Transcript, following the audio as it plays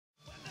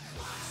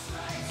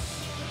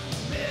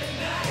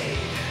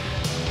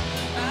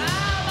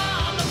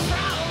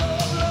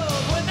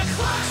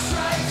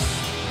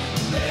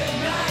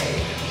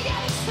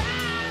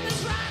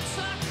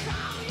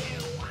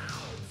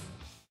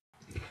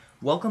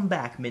Welcome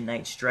back,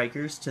 Midnight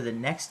Strikers, to the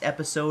next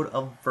episode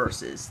of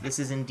Versus. This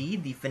is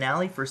indeed the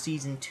finale for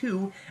Season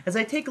 2, as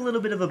I take a little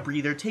bit of a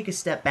breather, take a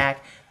step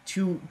back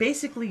to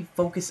basically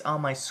focus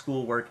on my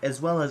schoolwork, as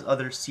well as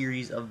other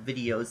series of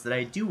videos that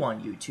I do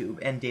on YouTube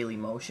and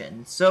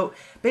Dailymotion. So,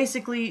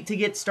 basically, to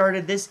get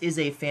started, this is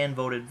a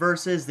fan-voted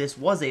Versus. This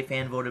was a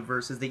fan-voted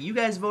Versus that you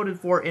guys voted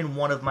for in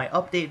one of my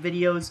update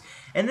videos,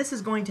 and this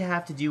is going to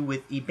have to do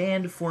with a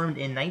band formed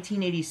in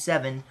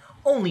 1987,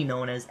 only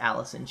known as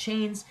Alice in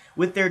Chains,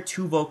 with their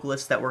two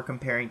vocalists that we're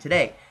comparing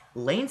today.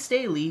 Layne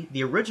Staley,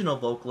 the original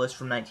vocalist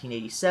from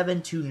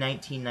 1987 to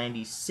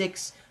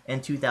 1996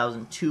 and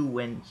 2002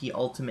 when he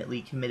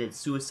ultimately committed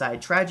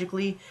suicide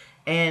tragically,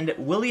 and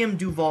William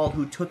DuVall,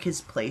 who took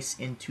his place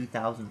in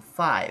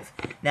 2005.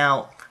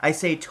 Now, I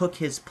say took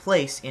his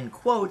place in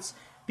quotes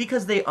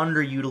because they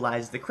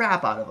underutilized the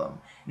crap out of him.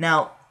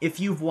 Now, if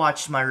you've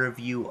watched my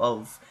review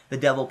of The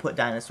Devil Put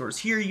Dinosaurs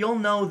Here, you'll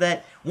know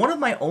that one of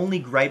my only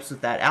gripes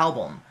with that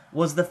album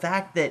was the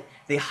fact that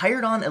they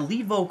hired on a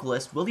lead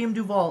vocalist, William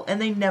DuVall,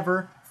 and they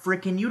never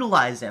frickin'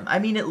 utilized him. I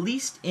mean, at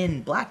least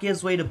in Black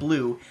Gives Way to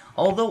Blue,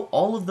 although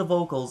all of the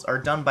vocals are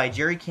done by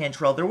Jerry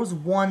Cantrell, there was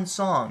one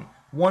song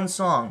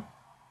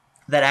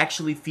that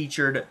actually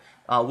featured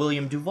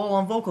William DuVall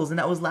on vocals, and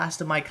that was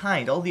Last of My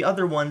Kind. All the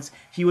other ones,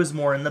 he was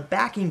more in the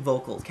backing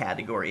vocal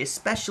category,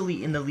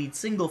 especially in the lead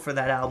single for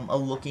that album, A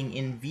Looking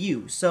in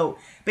View. So,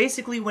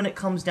 basically, when it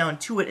comes down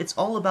to it, it's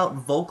all about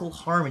vocal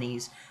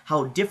harmonies,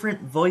 how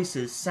different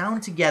voices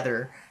sound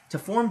together to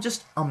form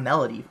just a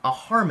melody, a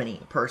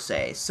harmony, per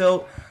se.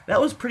 So, that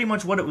was pretty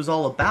much what it was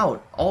all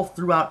about, all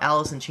throughout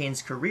Alice in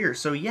Chains' career.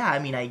 So, yeah, I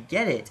mean, I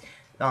get it.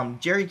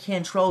 Jerry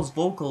Cantrell's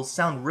vocals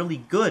sound really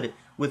good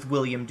with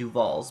William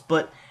DuVall's,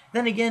 but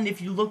then again,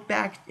 if you look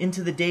back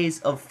into the days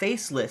of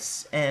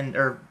Faceless and,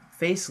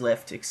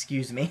 Faceless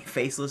is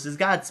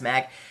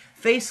Godsmack,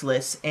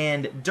 Faceless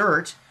and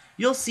Dirt,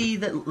 you'll see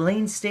that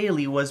Layne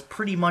Staley was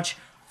pretty much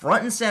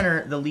front and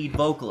center the lead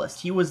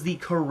vocalist. He was the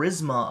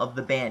charisma of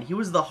the band. He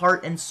was the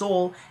heart and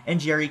soul,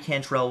 and Jerry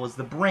Cantrell was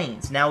the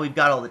brains. Now we've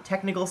got all the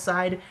technical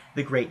side,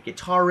 the great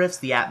guitar riffs,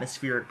 the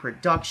atmospheric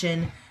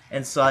production,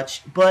 and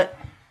such, but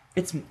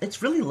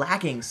it's really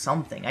lacking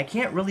something. I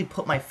can't really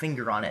put my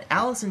finger on it.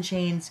 Alice in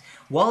Chains,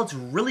 while it's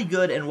really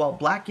good, and while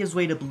Black Gives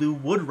Way to Blue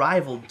would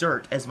rival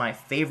Dirt as my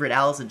favorite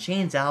Alice in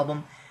Chains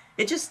album,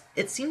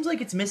 it seems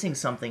like it's missing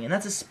something, and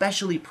that's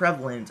especially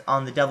prevalent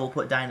on The Devil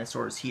Put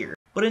Dinosaurs Here.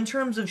 But in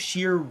terms of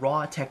sheer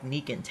raw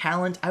technique and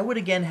talent, I would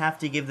again have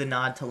to give the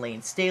nod to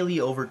Layne Staley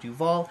over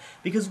DuVall,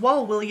 because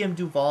while William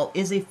DuVall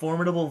is a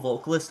formidable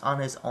vocalist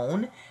on his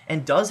own,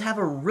 and does have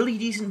a really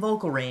decent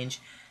vocal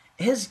range,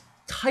 his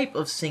type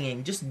of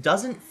singing just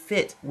doesn't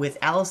fit with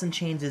Alice in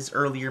Chains'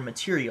 earlier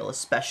material,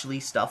 especially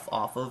stuff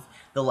off of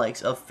the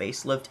likes of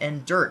Facelift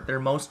and Dirt,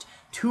 their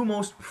two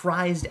most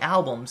prized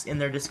albums in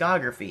their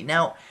discography.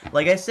 Now,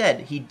 like I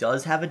said, he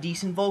does have a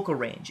decent vocal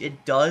range.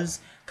 It does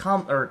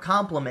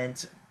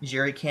complement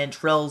Jerry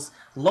Cantrell's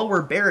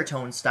lower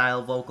baritone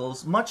style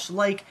vocals, much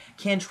like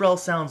Cantrell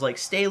sounds like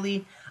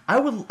Staley. I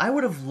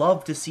would have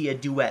loved to see a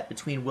duet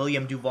between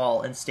William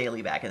DuVall and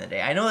Staley back in the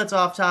day. I know that's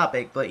off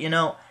topic, but you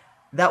know,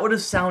 that would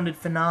have sounded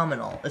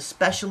phenomenal,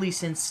 especially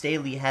since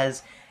Staley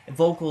has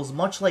vocals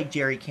much like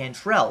Jerry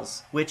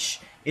Cantrell's, which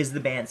is the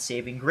band's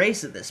saving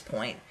grace at this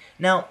point.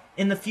 Now,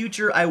 in the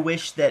future, I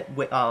wish that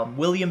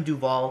William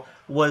DuVall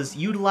was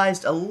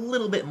utilized a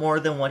little bit more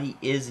than what he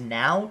is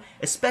now,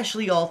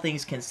 especially all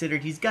things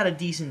considered. He's got a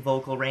decent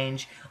vocal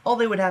range. All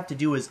they would have to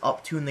do is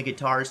up-tune the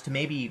guitars to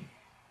maybe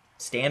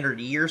standard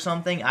E or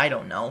something, I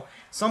don't know.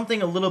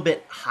 Something a little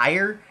bit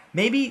higher.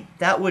 Maybe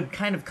that would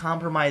kind of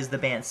compromise the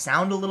band's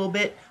sound a little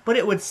bit, but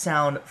it would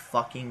sound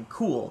fucking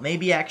cool.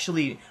 Maybe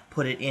actually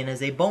put it in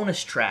as a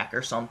bonus track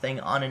or something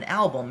on an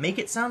album. Make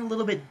it sound a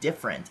little bit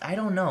different. I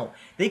don't know.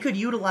 They could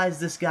utilize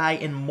this guy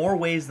in more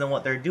ways than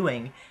what they're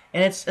doing,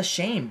 and it's a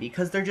shame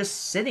because they're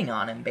just sitting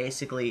on him,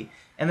 basically,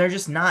 and they're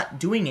just not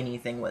doing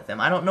anything with him.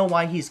 I don't know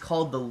why he's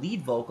called the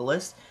lead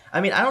vocalist. I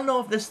mean, I don't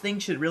know if this thing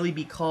should really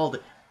be called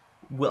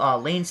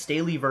Layne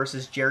Staley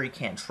versus Jerry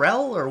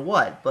Cantrell or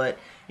what, but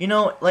you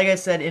know, like I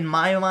said, in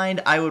my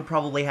mind, I would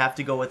probably have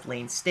to go with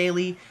Layne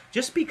Staley,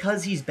 just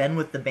because he's been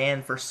with the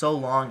band for so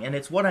long, and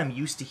it's what I'm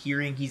used to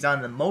hearing. He's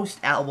on the most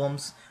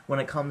albums when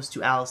it comes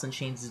to Alice in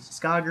Chains'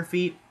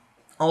 discography,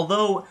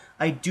 although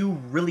I do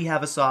really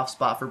have a soft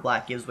spot for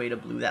Black Gives Way to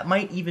Blue. That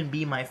might even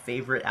be my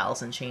favorite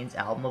Alice in Chains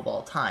album of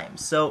all time.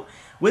 So,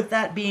 with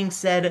that being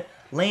said,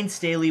 Layne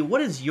Staley,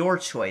 what is your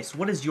choice?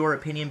 What is your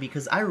opinion?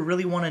 Because I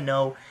really want to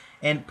know,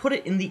 and put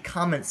it in the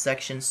comments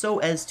section so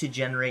as to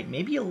generate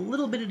maybe a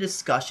little bit of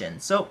discussion.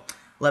 So,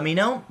 let me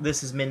know.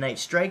 This is Midnight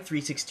Strike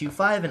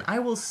 3625, and I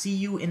will see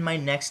you in my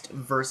next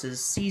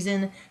Versus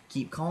season.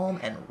 Keep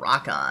calm and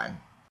rock on.